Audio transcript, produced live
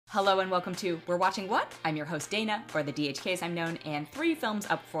Hello and welcome to We're Watching What? I'm your host Dana, or the DHK as I'm known, and 3 films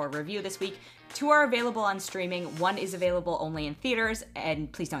up for review this week. 2 are available on streaming, 1 is available only in theaters,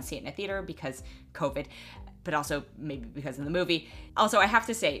 and please don't see it in a theater because COVID, but also maybe because of the movie. Also, I have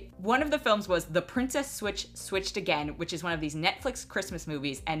to say, one of the films was The Princess Switch Switched Again, which is one of these Netflix Christmas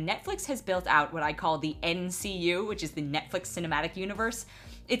movies, and Netflix has built out what I call the NCU, which is the Netflix Cinematic Universe.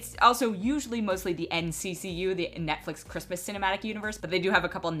 It's also usually mostly the NCCU, the Netflix Christmas Cinematic Universe, but they do have a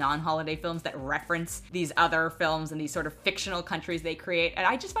couple non-holiday films that reference these other films and these sort of fictional countries they create, and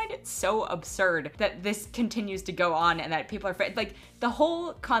I just find it so absurd that this continues to go on and that people are... Like, the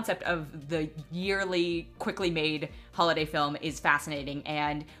whole concept of the yearly, quickly made holiday film is fascinating,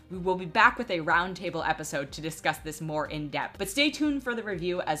 and we will be back with a roundtable episode to discuss this more in depth. But stay tuned for the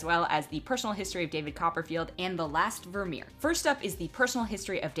review, as well as the personal history of David Copperfield and the last Vermeer. First up is the personal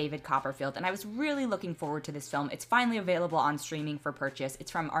history of David Copperfield, and I was really looking forward to this film. It's finally available on streaming for purchase.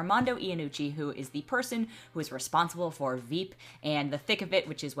 It's from Armando Iannucci, who is the person who is responsible for Veep and The Thick of It,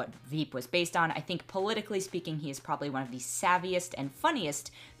 which is what Veep was based on. I think politically speaking, he is probably one of the savviest and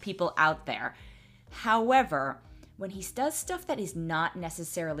funniest people out there. However, when he does stuff that is not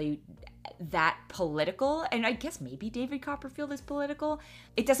necessarily that political, and I guess maybe David Copperfield is political,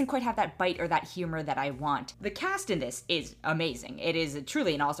 it doesn't quite have that bite or that humor that I want. The cast in this is amazing. It is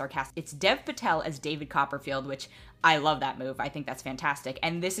truly an all-star cast. It's Dev Patel as David Copperfield, which I love that move. I think that's fantastic.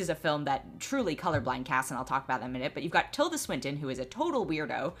 And this is a film that truly colorblind casts, and I'll talk about that in a minute. But you've got Tilda Swinton, who is a total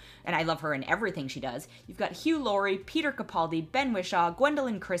weirdo, and I love her in everything she does. You've got Hugh Laurie, Peter Capaldi, Ben Whishaw,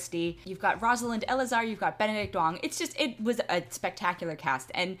 Gwendolyn Christie. You've got Rosalind Elazar. You've got Benedict Wong. It was a spectacular cast.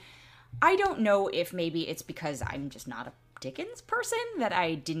 And I don't know if maybe it's because I'm just not a Dickens person that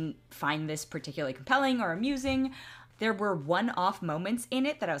I didn't find this particularly compelling or amusing. There were one-off moments in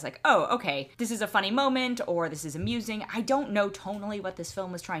it that I was like, oh, okay, this is a funny moment, or this is amusing. I don't know tonally what this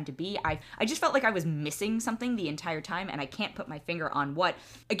film was trying to be. I just felt like I was missing something the entire time, and I can't put my finger on what.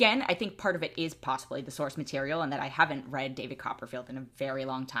 Again, I think part of it is possibly the source material, and that I haven't read David Copperfield in a very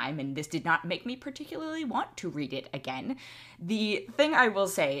long time, and this did not make me particularly want to read it again. The thing I will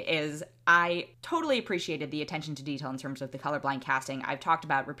say is I totally appreciated the attention to detail in terms of the colorblind casting. I've talked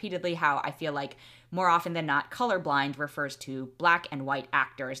about repeatedly how I feel like more often than not, colorblind refers to black and white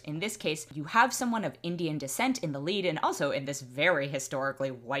actors. In this case, you have someone of Indian descent in the lead, and also in this very historically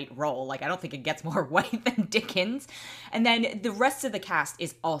white role. Like, I don't think it gets more white than Dickens. And then the rest of the cast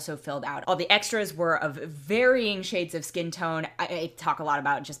is also filled out. All the extras were of varying shades of skin tone. I talk a lot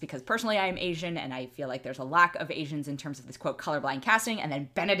about just because personally I am Asian, and I feel like there's a lack of Asians in terms of this, quote, colorblind casting. And then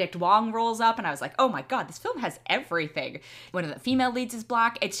Benedict Wong rolls up, and I was like, oh my god, this film has everything. One of the female leads is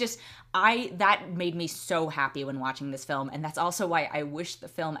black. It's just... that made me so happy when watching this film, and that's also why I wish the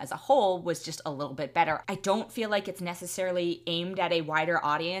film as a whole was just a little bit better. I don't feel like it's necessarily aimed at a wider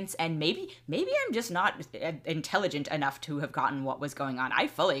audience, and maybe I'm just not intelligent enough to have gotten what was going on. I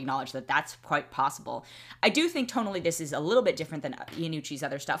fully acknowledge that that's quite possible. I do think tonally this is a little bit different than Iannucci's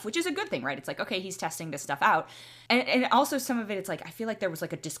other stuff, which is a good thing, right? It's like, okay, he's testing this stuff out. And also some of it, it's like, I feel like there was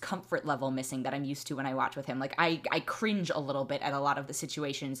like a discomfort level missing that I'm used to when I watch with him. Like, I cringe a little bit at a lot of the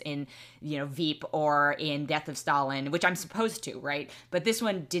situations in, Veep or in Death of Stalin, which I'm supposed to, right? But this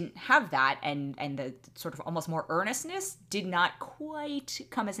one didn't have that, and the sort of almost more earnestness did not quite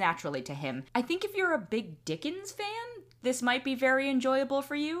come as naturally to him. I think if you're a big Dickens fan, this might be very enjoyable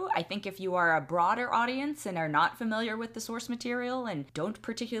for you. I think if you are a broader audience and are not familiar with the source material and don't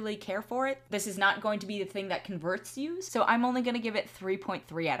particularly care for it, this is not going to be the thing that converts you. So I'm only going to give it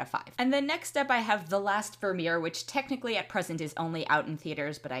 3.3 out of 5. And then next up I have The Last Vermeer, which technically at present is only out in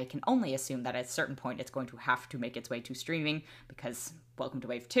theaters, but I can only assume that at a certain point it's going to have to make its way to streaming because... welcome to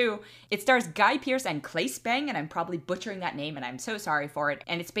Wave 2. It stars Guy Pearce and Claes Bang, and I'm probably butchering that name, and I'm so sorry for it.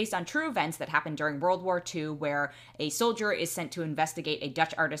 And it's based on true events that happened during World War II, where a soldier is sent to investigate a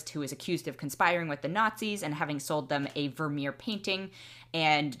Dutch artist who is accused of conspiring with the Nazis and having sold them a Vermeer painting.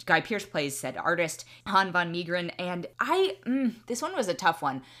 And Guy Pearce plays said artist, Han van Meegeren, and this one was a tough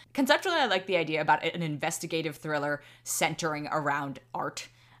one. Conceptually, I like the idea about an investigative thriller centering around art.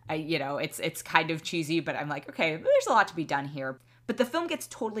 It's kind of cheesy, but I'm like, okay, there's a lot to be done here. But the film gets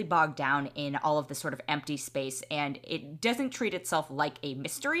totally bogged down in all of this sort of empty space, and it doesn't treat itself like a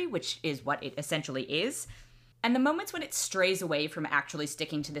mystery, which is what it essentially is. And the moments when it strays away from actually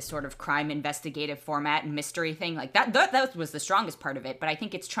sticking to this sort of crime investigative format and mystery thing, like that was the strongest part of it. But I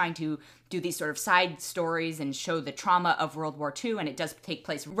think it's trying to do these sort of side stories and show the trauma of World War II, and it does take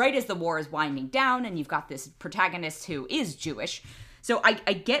place right as the war is winding down, and you've got this protagonist who is Jewish. So I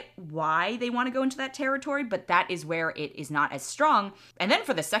get why they want to go into that territory, but that is where it is not as strong. And then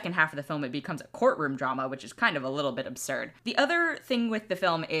for the second half of the film, it becomes a courtroom drama, which is kind of a little bit absurd. The other thing with the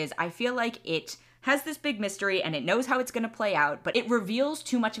film is I feel like it has this big mystery and it knows how it's going to play out, but it reveals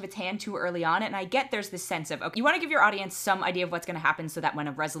too much of its hand too early on. And I get there's this sense of, okay, you want to give your audience some idea of what's going to happen so that when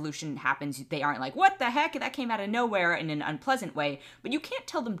a resolution happens, they aren't like, what the heck? That came out of nowhere in an unpleasant way. But you can't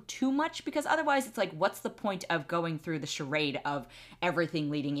tell them too much because otherwise it's like, what's the point of going through the charade of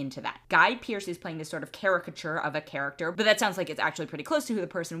everything leading into that? Guy Pearce is playing this sort of caricature of a character, but that sounds like it's actually pretty close to who the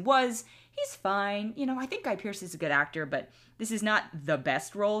person was. He's fine. You know, I think Guy Pearce is a good actor, but this is not the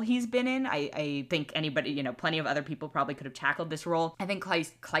best role he's been in. I think anybody, you know, plenty of other people probably could have tackled this role. I think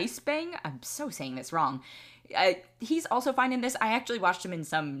Kleisbang, I'm so saying this wrong. He's also fine in this. I actually watched him in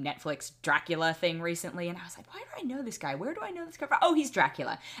some Netflix Dracula thing recently, and I was like, why do I know this guy? Where do I know this guy from? Oh, he's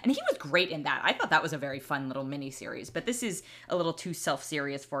Dracula. And he was great in that. I thought that was a very fun little miniseries, but this is a little too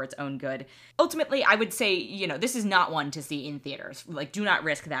self-serious for its own good. Ultimately, I would say, you know, this is not one to see in theaters. Like, do not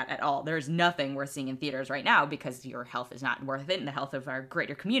risk that at all. There's nothing worth seeing in theaters right now because your health is not worth it, and the health of our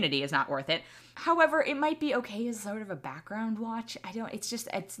greater community is not worth it. However, it might be okay as sort of a background watch.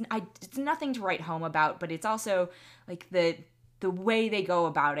 It's nothing to write home about, but it's also like the way they go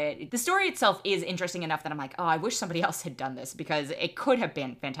about it. The story itself is interesting enough that I'm like, oh, I wish somebody else had done this because it could have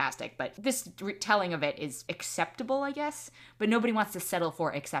been fantastic. But this retelling of it is acceptable, I guess, but nobody wants to settle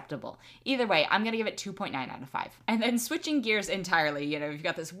for acceptable. Either way, I'm going to give it 2.9 out of 5. And then switching gears entirely, you know, you've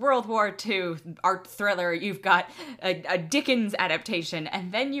got this World War II art thriller, you've got a Dickens adaptation,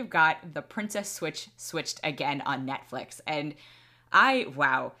 and then you've got The Princess Switch switched again on Netflix. And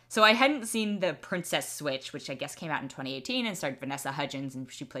wow. So I hadn't seen The Princess Switch, which I guess came out in 2018 and starred Vanessa Hudgens,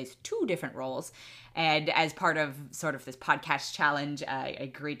 and she plays 2 different roles. And as part of sort of this podcast challenge, I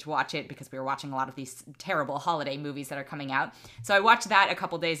agreed to watch it because we were watching a lot of these terrible holiday movies that are coming out. So I watched that a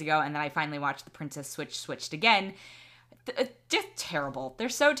couple days ago, and then I finally watched The Princess Switch switched again. Just terrible. They're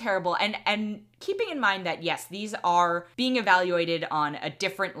so terrible. And keeping in mind that, yes, these are being evaluated on a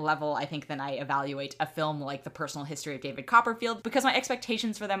different level, I think, than I evaluate a film like The Personal History of David Copperfield, because my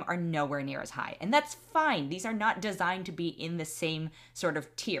expectations for them are nowhere near as high. And that's fine. These are not designed to be in the same sort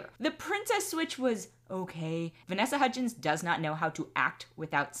of tier. The Princess Switch was okay. Vanessa Hudgens does not know how to act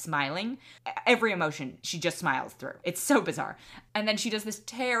without smiling. Every emotion, she just smiles through. It's so bizarre. And then she does this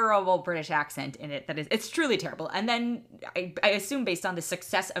terrible British accent in it it's truly terrible. And then I assume based on the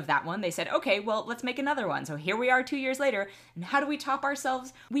success of that one, they said, okay, well, let's make another one. So here we are 2 years later. And how do we top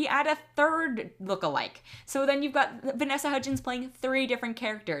ourselves? We add a third lookalike. So then you've got Vanessa Hudgens playing 3 different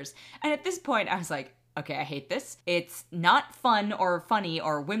characters. And at this point, I was like, okay, I hate this. It's not fun or funny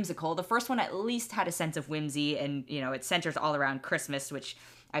or whimsical. The first one at least had a sense of whimsy, and, you know, it centers all around Christmas, which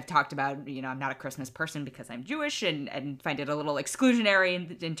I've talked about. You know, I'm not a Christmas person because I'm Jewish and find it a little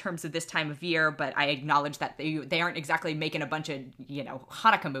exclusionary in terms of this time of year, but I acknowledge that they aren't exactly making a bunch of, you know,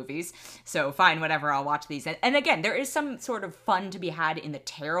 Hanukkah movies. So fine, whatever, I'll watch these. And again, there is some sort of fun to be had in the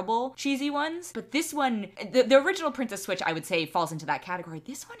terrible, cheesy ones, but this one, the original Princess Switch, I would say, falls into that category.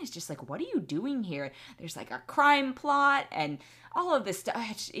 This one is just like, what are you doing here? There's like a crime plot and all of this stuff,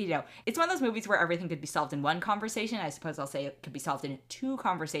 you know, it's one of those movies where everything could be solved in one conversation. I suppose I'll say it could be solved in 2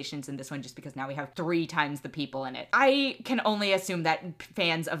 conversations in this one, just because now we have 3 times the people in it. I can only assume that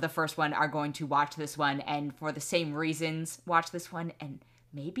fans of the first one are going to watch this one and for the same reasons watch this one and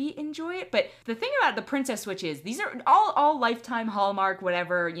maybe enjoy it. But the thing about The Princess Switch is these are all Lifetime, Hallmark,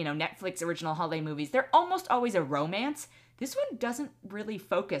 whatever, you know, Netflix original holiday movies. They're almost always a romance. This one doesn't really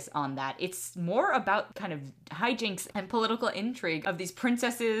focus on that. It's more about kind of hijinks and political intrigue of these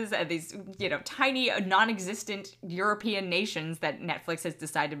princesses and these, you know, tiny, non-existent European nations that Netflix has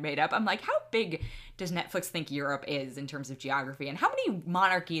decided made up. I'm like, how big does Netflix think Europe is in terms of geography, and how many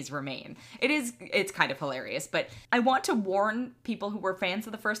monarchies remain? It's kind of hilarious, but I want to warn people who were fans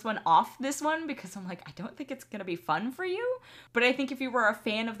of the first one off this one because I'm like, I don't think it's gonna be fun for you. But I think if you were a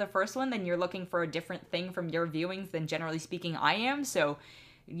fan of the first one, then you're looking for a different thing from your viewings than generally speaking I am. So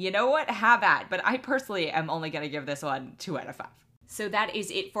you know what? Have at. But I personally am only gonna give this one 2 out of 5. So that is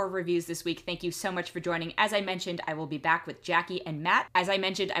it for reviews this week. Thank you so much for joining. As I mentioned, I will be back with Jackie and Matt. In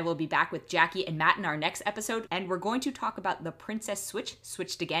our next episode, and we're going to talk about The Princess Switch,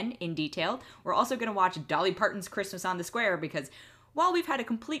 switched again in detail. We're also going to watch Dolly Parton's Christmas on the Square because while we've had a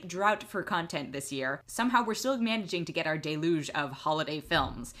complete drought for content this year, somehow we're still managing to get our deluge of holiday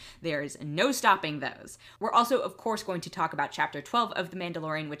films. There's no stopping those. We're also, of course, going to talk about Chapter 12 of The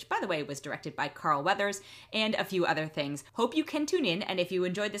Mandalorian, which, by the way, was directed by Carl Weathers, and a few other things. Hope you can tune in, and if you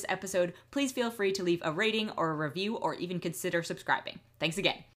enjoyed this episode, please feel free to leave a rating or a review or even consider subscribing. Thanks again.